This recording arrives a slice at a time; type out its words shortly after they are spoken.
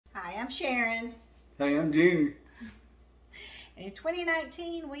I'm Sharon. Hey, I'm Junior. And in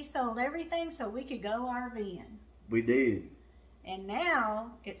 2019, we sold everything so we could go RVing. We did. And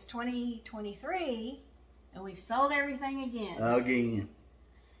now it's 2023 and we've sold everything again. Again.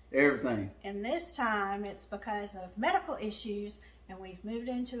 Everything. And this time it's because of medical issues and we've moved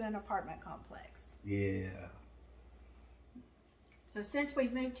into an apartment complex. Yeah. So since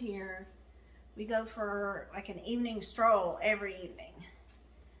we've moved here, we go for like an evening stroll every evening.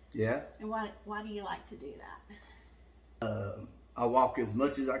 Yeah. And why do you like to do that? I walk as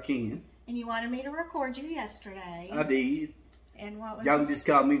much as I can. And you wanted me to record you yesterday. I did. And what was Y'all can just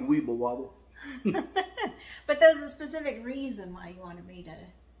call me Weeble Wobble. But there's a specific reason why you wanted me to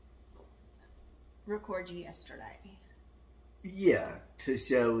record you yesterday. Yeah, to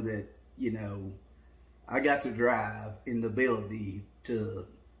show that, you know, I got to drive and the ability to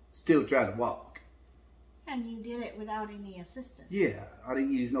still try to walk. And you did it without any assistance. Yeah, I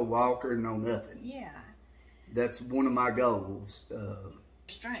didn't use no walker, no nothing. Yeah. That's one of my goals.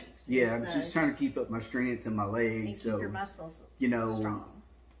 Strength. Yeah, I'm just trying to keep up my strength in my legs. And so keep your muscles, you know, strong.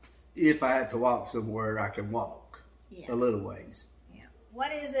 If I had to walk somewhere, I can walk a little ways. Yeah.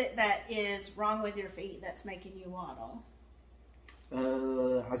 What is it that is wrong with your feet that's making you waddle?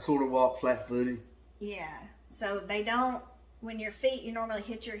 I sort of walk flat-footed. Yeah. So they don't, when your feet, you normally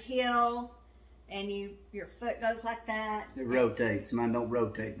hit your heel and your foot goes like that. It rotates. Mine don't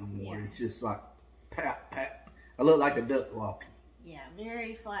rotate no more. Yeah. It's just like pat, pat. I look like a duck walking. Yeah,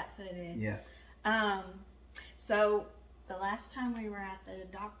 very flat-footed. Yeah. So the last time we were at the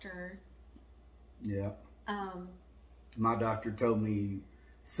doctor. Yeah. My doctor told me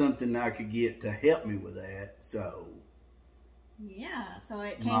something I could get to help me with that. So. Yeah, so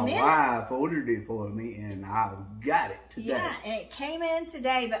it came in. My wife ordered it for me, and I got it today. Yeah, and it came in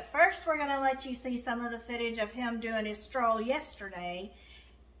today. But first, we're going to let you see some of the footage of him doing his stroll yesterday.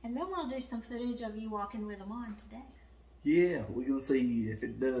 And then we'll do some footage of you walking with him on today. Yeah, we're going to see if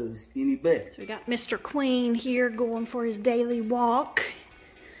it does any better. So we got Mr. Queen here going for his daily walk.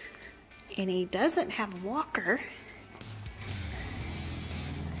 And he doesn't have a walker.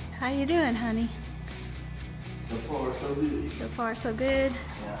 How you doing, honey? So far, so good. So far, so good.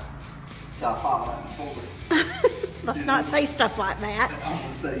 Yeah. Top hot like forward. Let's not say stuff like that. I'm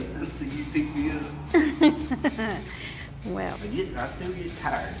going to say, let's see you pick me up. Well. I still get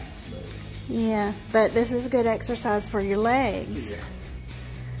tired. But. Yeah, but this is good exercise for your legs. Yeah.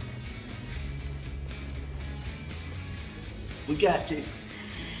 We got this.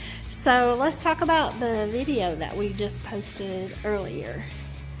 So let's talk about the video that we just posted earlier.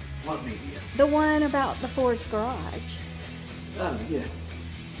 What video? The one about the Ford's garage. Oh, yeah.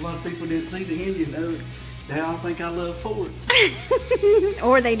 A lot of people didn't see the end, you know. They all think I love Fords.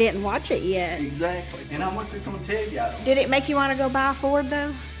 Or they didn't watch it yet. Exactly. And I'm what's it going to tell y'all. Did it make you want to go buy a Ford,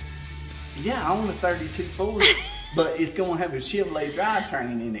 though? Yeah, I own a 32 Ford. But it's going to have a Chevrolet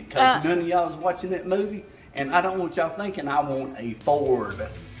drivetrain in it. Because none of y'all is watching that movie. And I don't want y'all thinking I want a Ford.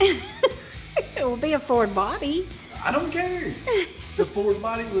 It will be a Ford body. I don't care. It's a Ford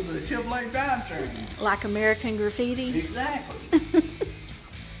body with a Chevrolet drivetrain. Like American Graffiti? Exactly.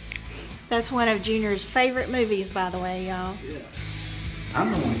 That's one of Junior's favorite movies, by the way, y'all. Yeah.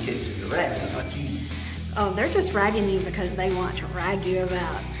 I'm the one catching the rat, not you. Oh, they're just ragging you because they want to rag you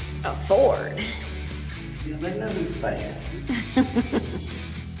about a Ford. Yeah, they know who's fast.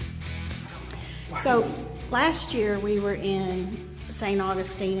 So, last year we were in St.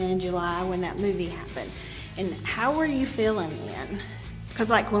 Augustine in July when that movie happened. And how were you feeling then? Because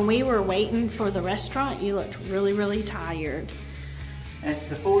like when we were waiting for the restaurant, you looked really, really tired. At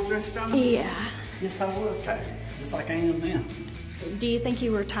the Ford's restaurant? Yeah. Yes, I was tired. Just like I am now. Do you think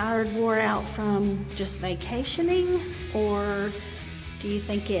you were tired, wore out from just vacationing? Or do you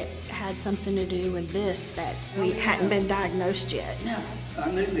think it had something to do with this that we hadn't been diagnosed yet? No, I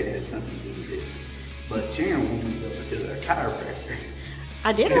knew it had something to do with this. But Sharon wanted me to go to a chiropractor.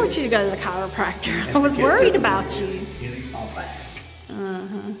 I did want you to go to the chiropractor. I was worried about you. Get him on back.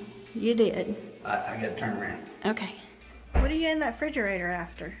 Uh-huh. You did. I got to turn around. Okay. What are you in that refrigerator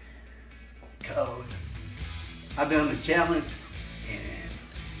after? Because I've done the challenge and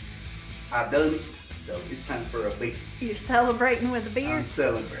I've done it, so it's time for a beer. You're celebrating with a beer? I'm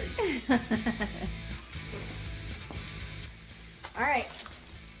celebrating. All right.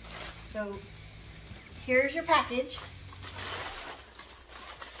 So here's your package.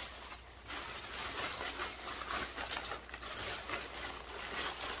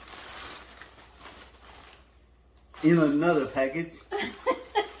 In another package.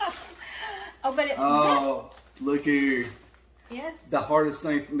 Oh, but it's oh, look here. Yes. The hardest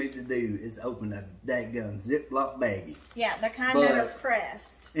thing for me to do is open a daggone Ziploc baggie. Yeah, the kind that are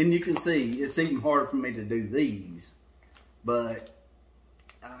pressed. And you can see, it's even harder for me to do these. But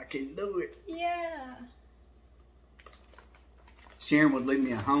I can do it. Yeah. Sharon would leave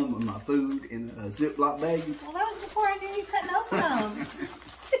me at home with my food in a Ziploc baggie. Well, that was before I knew you couldn't open them.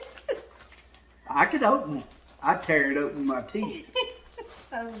 I could open them. I'd tear it open with my teeth.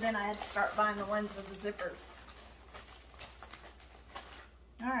 So then I had to start buying the ones with the zippers.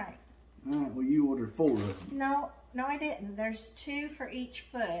 All right. All right, well, you ordered 4 of them. No, I didn't. There's 2 for each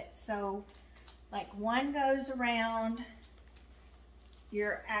foot. So, like, one goes around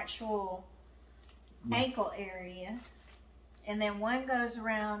your actual ankle area, and then one goes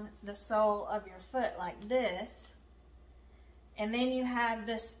around the sole of your foot like this, and then you have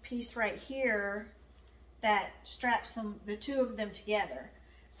this piece right here that straps them, the 2 of them together.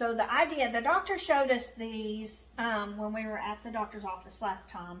 So the idea, the doctor showed us these when we were at the doctor's office last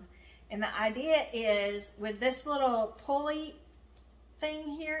time, and the idea is with this little pulley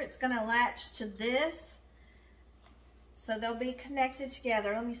thing here, it's going to latch to this, so they'll be connected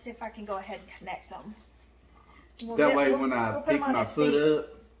together. Let me see if I can go ahead and connect them. That way when I pick my foot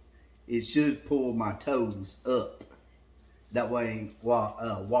up, it should pull my toes up. That way,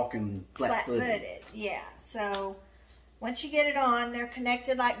 while walking flat-footed. Yeah. So once you get it on, they're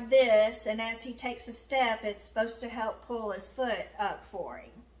connected like this, and as he takes a step, it's supposed to help pull his foot up for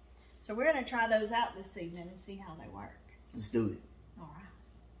him. So we're going to try those out this evening and see how they work. Let's do it. All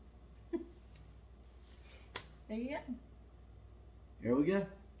right. There you go. Here we go.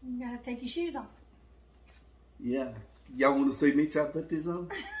 You got to take your shoes off. Yeah. Y'all want to see me try to put this on?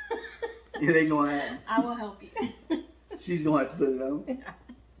 It ain't going to happen. I will help you. She's going to have to put it on.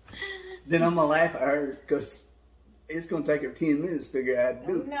 Then I'm going to laugh at her because it's going to take her 10 minutes to figure out how to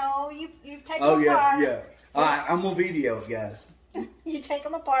do it. No, you take them apart. apart. Yeah. All right, I'm going to video it, guys. You take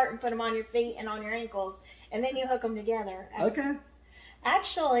them apart and put them on your feet and on your ankles, and then you hook them together. Okay.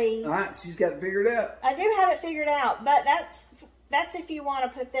 Actually, all right, she's got it figured out. I do have it figured out, but that's if you want to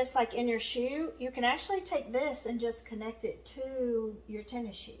put this like in your shoe. You can actually take this and just connect it to your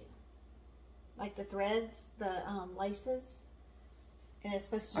tennis shoe. Like the threads, the laces. And it's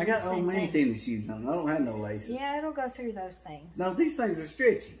supposed to do I got the same old man thing. tennis shoes on. I don't have no laces. Yeah, it'll go through those things. No, these things are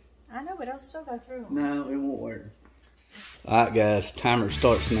stretchy. I know, but it'll still go through them. No, it won't work. All right, guys, timer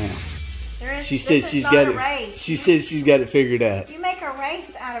starts now. She said she's got it. Race. She said she's got it figured out. You make a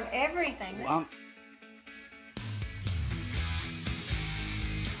race out of everything. Well,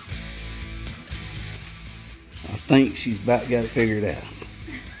 I think she's about got it figured out.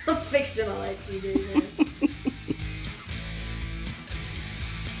 I'm fixing to let you do this.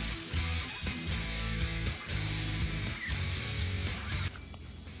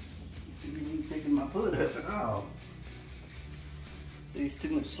 You ain't picking my foot up at all. See, it's too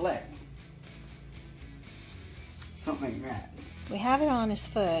much slack. Something ain't right. We have it on his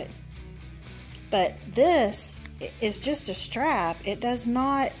foot, but this is just a strap. It does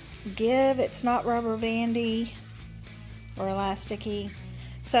not give. It's not rubber bandy or elasticy.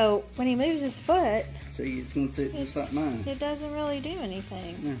 So when he moves his foot, see, it's gonna sit just like mine. It doesn't really do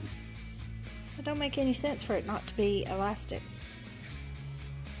anything. No. It don't make any sense for it not to be elastic.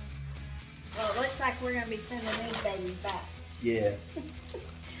 Well, it looks like we're gonna be sending these babies back. Yeah.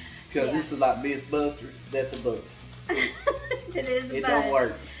 Because this is like Mythbusters. That's a bus. It is a It bus. don't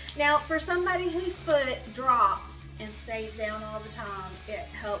work. Now, for somebody whose foot drops and stays down all the time, it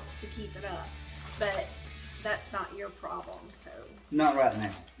helps to keep it up. But that's not your problem, so. Not right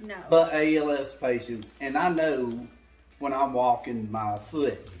now. No. But ALS patients, and I know when I'm walking, my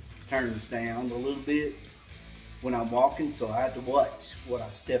foot turns down a little bit when I'm walking, so I have to watch what I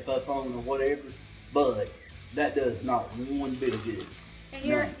step up on or whatever. But that does not one bit of good. And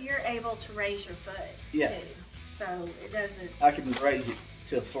you're able to raise your foot too, so it doesn't. I can raise it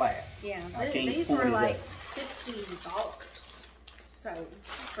to flat. Yeah, these were like $60, so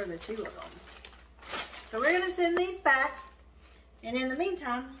for the 2 of them. So we're gonna send these back, and in the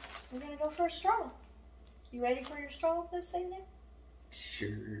meantime, we're gonna go for a stroll. You ready for your stroll this evening?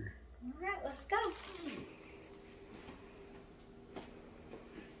 Sure. All right, let's go.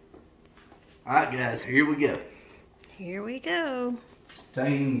 All right, guys, here we go. Here we go.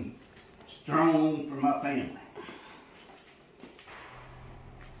 Staying strong for my family.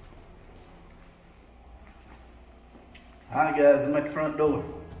 Hi guys, I'm at the front door.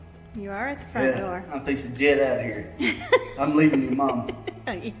 You are at the front door. I'm fixing to jet out of here. I'm leaving your mom.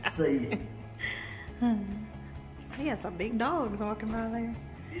 Yeah. See you. He has some big dogs walking by there.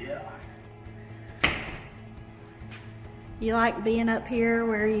 Yeah. You like being up here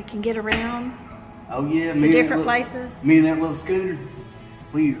where you can get around? Oh yeah, to different places? Me and that little scooter,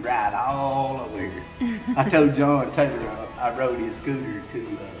 we ride all over here. I told John Taylor I rode his scooter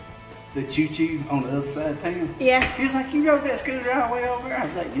to the choo-choo on the other side of town. Yeah. He's like, you rode that scooter all the way over there? I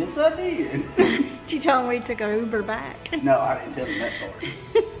was like, yes I did. Did you tell him we took an Uber back? No, I didn't tell him that part.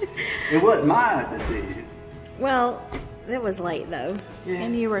 It wasn't my decision. Well, it was late though, Yeah.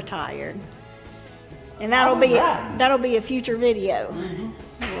 and you were tired. And that'll be a future video.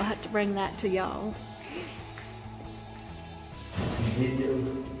 We'll have to bring that to y'all.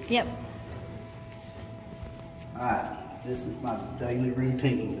 Video. Yep. Alright, this is my daily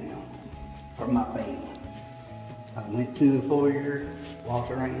routine now for my family. I went to the foyer,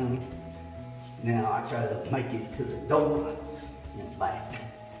 walked around. Now I try to make it to the door and back.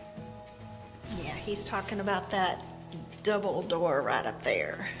 Yeah, he's talking about that double door right up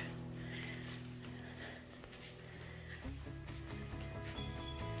there.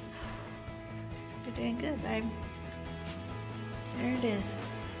 You're doing good, babe. There it is.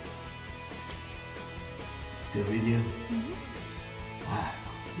 Still video?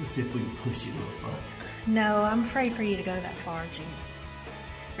 Let's see if we can push it a little further. No, I'm afraid for you to go that far, Junior.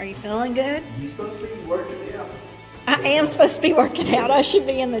 Are you feeling good? You're supposed to be working out. I am supposed to be working out. I should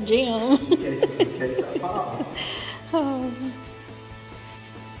be in the gym. In case I fall. Oh.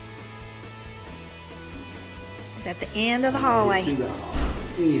 It's at the end of the hallway. To the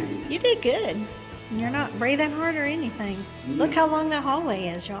end. You did good. You're not breathing hard or anything. Look how long that hallway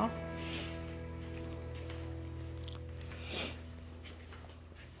is, y'all.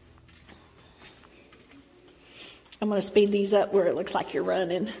 I'm going to speed these up where it looks like you're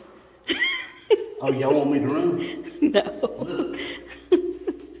running. Oh, y'all want me to run? No.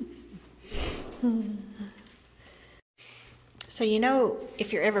 So you know,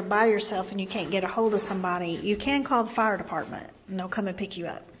 if you're ever by yourself and you can't get a hold of somebody, you can call the fire department and they'll come and pick you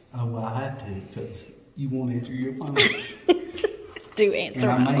up. Oh, well, I have to because you won't answer your phone. Do answer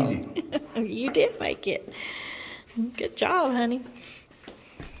And I my made phone. You did make it. Good job, honey.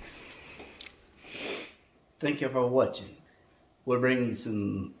 Thank you for watching. We'll bring you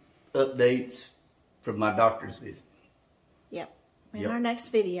some updates from my doctor's visit. Yep. In our next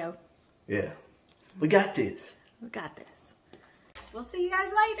video. Yeah. We got this. We got this. We'll see you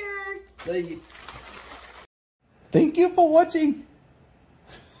guys later. See you. Thank you for watching.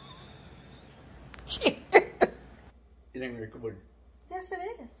 It ain't recorded. Yes, it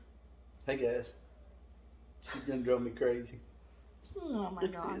is. Hey guys. She's gonna drive me crazy. Oh my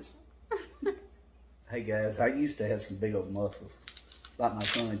Look at gosh. this. Hey guys, I used to have some big old muscles. Like my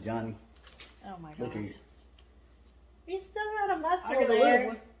son Johnny. Oh my gosh. Look at you. You still got a muscle I got a there. little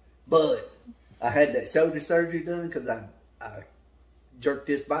one. But I had that shoulder surgery done because I jerked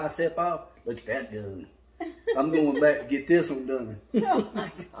this bicep off. Look at that done. I'm going back to get this one done. Oh my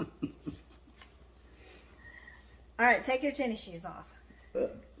gosh. All right, take your tennis shoes off.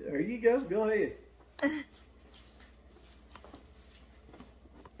 There you go. Go ahead.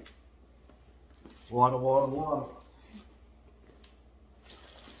 Water, water, water.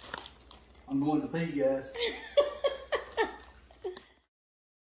 I'm going to pee, guys.